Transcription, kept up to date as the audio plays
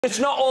It's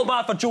not all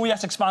bad for Joey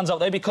Essex fans out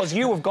there because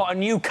you have got a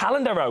new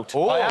calendar out.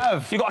 Oh, I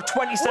have. You've got a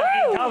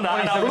 2017 calendar,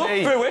 and I've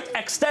looked through it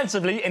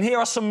extensively, and here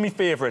are some of my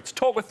favourites.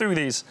 Talk me through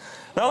these.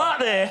 Now, that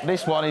there...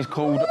 This one is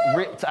called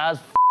Ripped as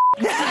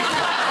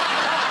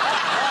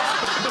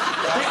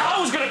I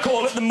was going to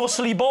call it the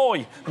Muscly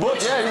Boy,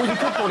 but... Yeah, you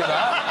could call it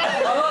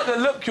that. I like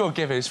the look you're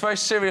giving. It's a very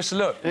serious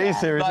look. It is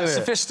serious, like, isn't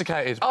it?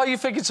 sophisticated. Are you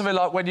thinking something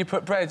like when you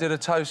put bread in a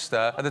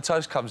toaster and the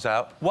toast comes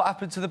out, what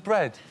happened to the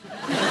bread?